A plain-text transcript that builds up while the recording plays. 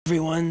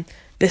everyone.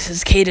 This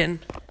is Caden.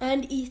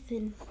 And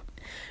Ethan.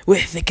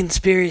 With the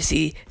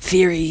Conspiracy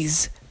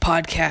Theories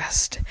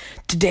podcast.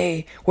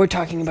 Today, we're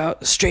talking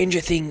about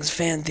Stranger Things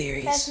fan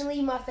theories.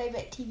 Personally, my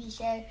favorite TV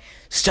show.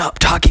 Stop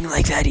talking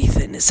like that,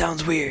 Ethan. It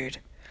sounds weird.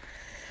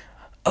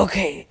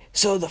 Okay,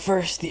 so the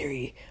first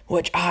theory,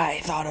 which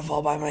I thought of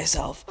all by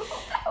myself,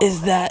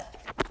 is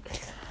that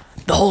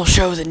the whole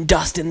show's in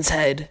Dustin's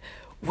head.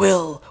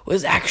 Will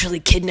was actually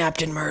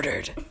kidnapped and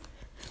murdered.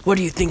 What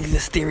do you think of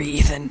this theory,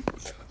 Ethan?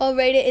 I'll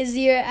rate it a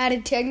 0 out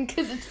of 10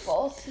 because it's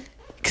false.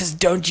 Because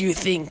don't you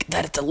think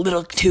that it's a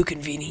little too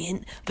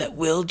convenient that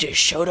Will just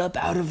showed up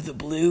out of the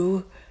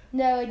blue?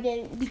 No, I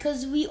didn't.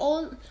 Because we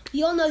all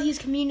know he's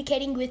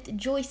communicating with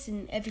Joyce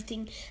and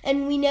everything.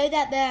 And we know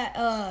that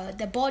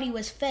the body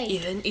was fake.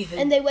 Ethan.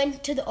 And they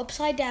went to the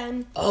upside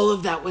down. All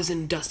of that was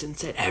in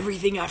Dustin's head.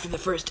 Everything after the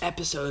first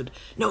episode.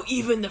 No,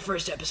 even the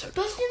first episode.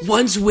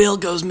 Once Will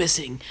goes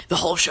missing, the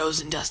whole show's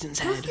in Dustin's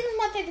head. Dustin's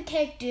my favorite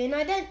character, and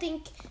I don't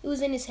think it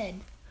was in his head.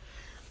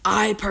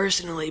 I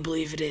personally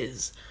believe it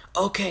is.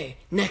 Okay,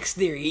 next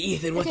theory.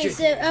 Ethan, what's your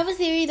theory? I have a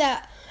theory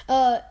that,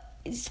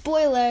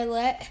 spoiler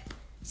alert,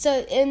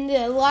 so in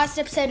the last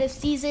episode of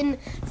season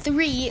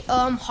 3,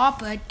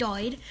 Hopper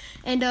died,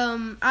 and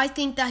I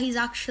think that he's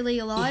actually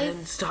alive.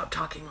 Ethan, stop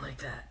talking like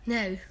that.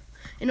 No.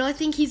 And I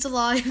think he's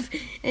alive,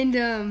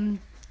 and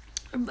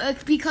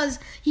because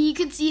you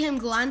could see him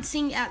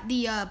glancing at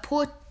the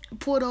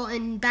portal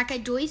and back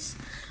at Joyce,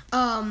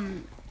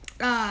 the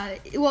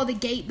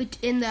gate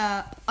in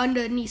the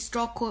underneath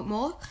Starcourt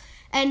Mall.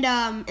 And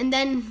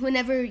then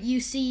whenever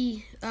you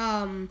see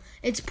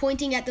it's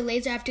pointing at the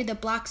laser after the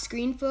black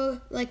screen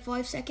for like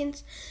 5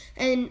 seconds,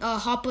 and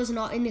Hopper's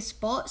not in his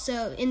spot,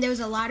 and there was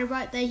a ladder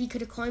right there he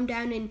could have climbed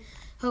down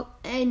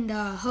and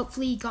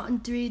hopefully gotten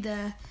through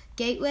the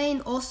gateway.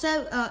 And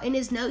also in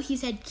his note he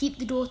said keep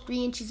the door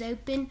 3 inches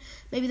open.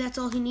 Maybe that's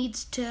all he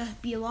needs to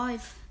be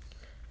alive.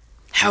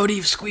 How do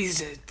you squeeze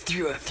it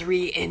through a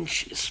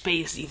 3-inch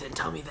space, Ethan?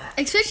 Tell me that.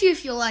 Especially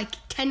if you're like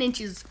 10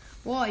 inches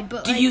wide.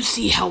 But do you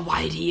see how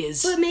wide he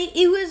is? But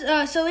it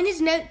was so in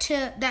his note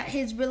that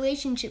his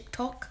relationship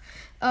talk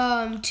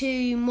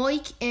to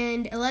Mike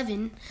and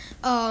Eleven,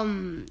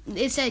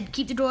 it said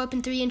keep the door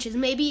open 3 inches.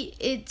 Maybe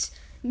it's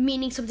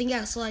meaning something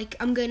else, like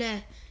I'm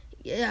gonna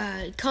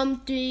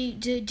come through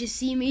to just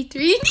see me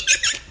 3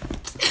 inches.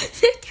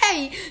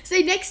 Okay, so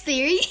next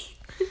theory.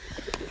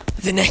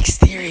 The next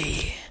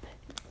theory.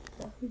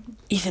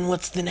 Ethan,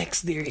 what's the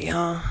next theory,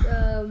 huh?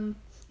 The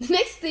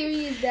next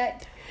theory is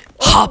that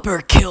Hopper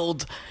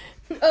killed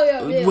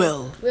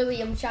Will.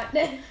 William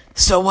Shatner.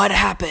 So what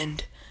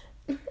happened?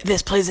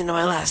 This plays into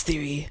my last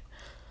theory.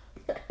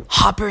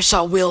 Hopper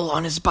saw Will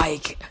on his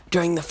bike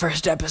during the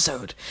first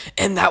episode,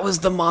 and that was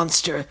the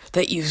monster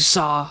that you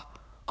saw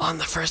on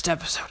the first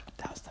episode.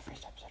 That was the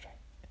first episode, right?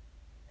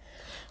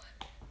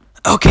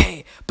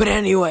 Okay, but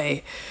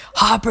anyway,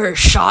 Hopper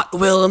shot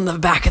Will in the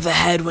back of the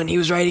head when he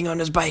was riding on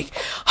his bike.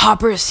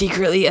 Hopper is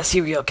secretly a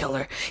serial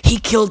killer. He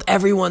killed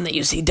everyone that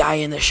you see die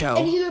in the show.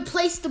 And he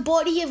replaced the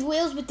body of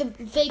Will's with the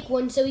fake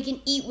one so he can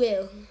eat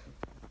Will.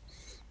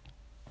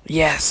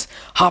 Yes,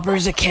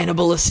 Hopper's a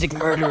cannibalistic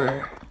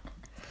murderer.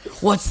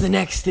 What's the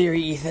next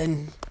theory,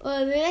 Ethan?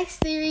 The next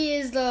theory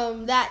is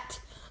that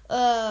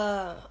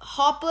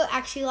Hopper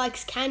actually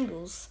likes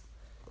candles.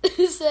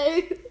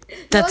 So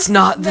that's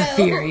not the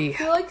theory.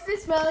 He likes the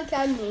smell of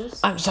candles.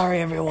 I'm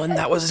sorry, everyone.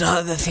 That was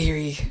not the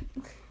theory.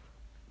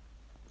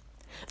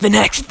 The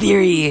next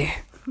theory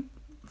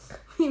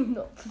I'm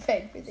not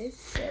prepared for this.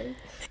 So.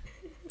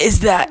 Is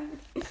that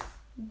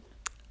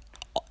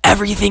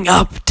everything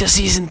up to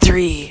season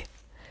 3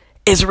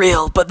 is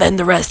real, but then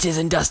the rest is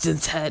in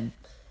Dustin's head.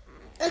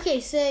 Okay,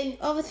 so I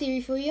have a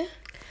theory for you.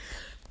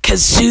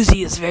 Because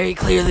Susie is very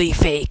clearly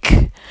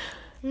fake.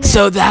 No.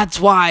 So that's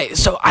why.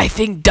 So I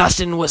think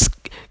Dustin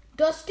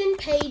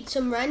paid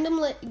some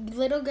random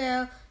little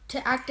girl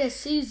to act as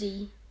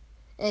Susie,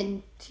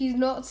 and she's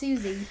not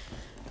Susie.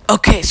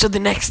 Okay, so the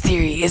next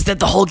theory is that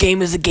the whole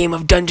game is a game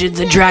of Dungeons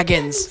and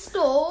Dragons. The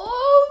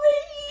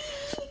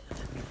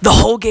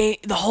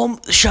whole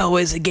show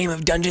is a game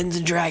of Dungeons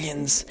and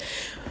Dragons.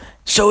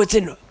 So it's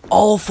in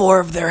all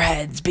 4 of their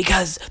heads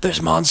because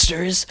there's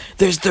monsters,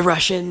 there's the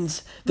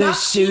Russians, there's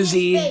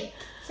Susie. Fake.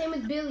 Same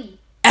with Billy.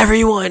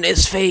 Everyone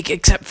is fake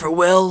except for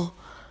Will,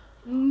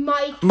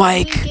 Mike,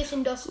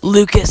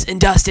 Lucas, and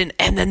Dustin,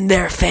 and then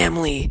their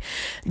family.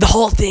 The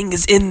whole thing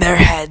is in their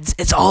heads.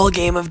 It's all a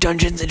game of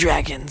Dungeons and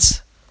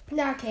Dragons.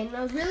 Nah, Ken,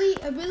 I really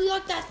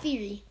like that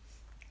theory.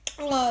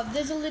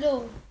 There's a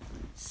little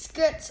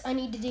skirts I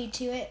need to do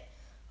to it.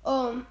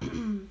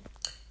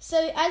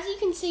 So as you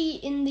can see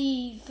in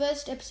the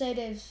first episode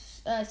of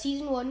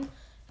season 1,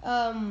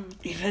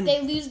 they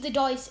lose the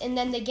dice and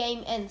then the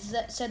game ends.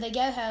 So they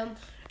go home.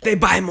 They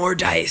buy more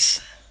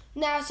dice.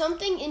 Now,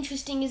 something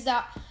interesting is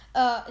that.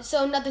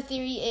 So another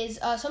theory is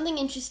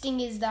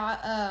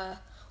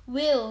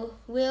Will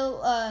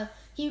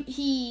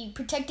he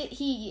protected.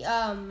 He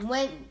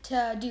went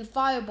to do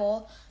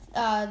Fireball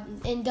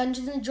in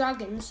Dungeons and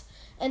Dragons,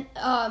 and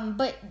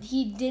but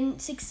he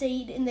didn't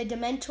succeed, and the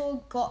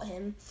Dementor got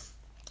him.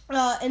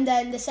 And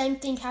then the same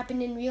thing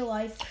happened in real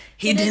life.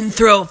 He didn't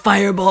throw a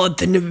fireball at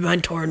the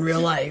mentor in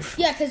real life.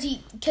 Yeah, because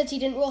he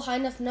didn't roll high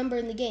enough number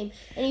in the game.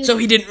 And So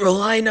he didn't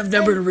roll high enough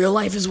number in real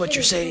life is what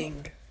you're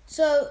saying.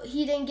 So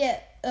he didn't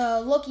get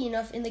lucky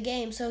enough in the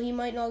game, so he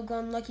might not have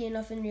gone lucky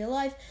enough in real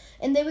life.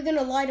 And they were going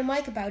to lie to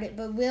Mike about it,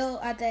 but Will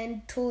at the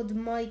end told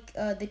Mike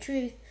the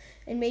truth,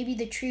 and maybe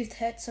the truth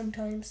hurts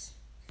sometimes.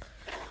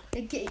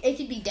 It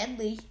could be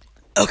deadly.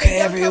 Okay,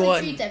 Don't tell the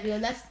everyone. truth,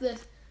 everyone. That's the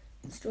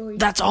story.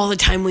 That's all the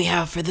time we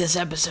have for this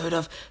episode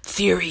of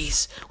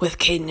Theories with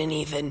Caden and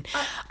Ethan.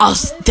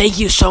 Thank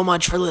you so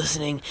much for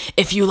listening.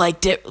 If you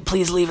liked it,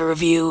 please leave a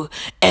review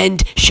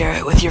and share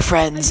it with your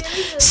friends.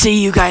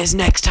 See you guys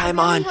next time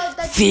on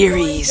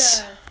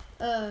Theories.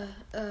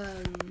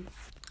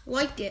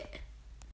 Liked it.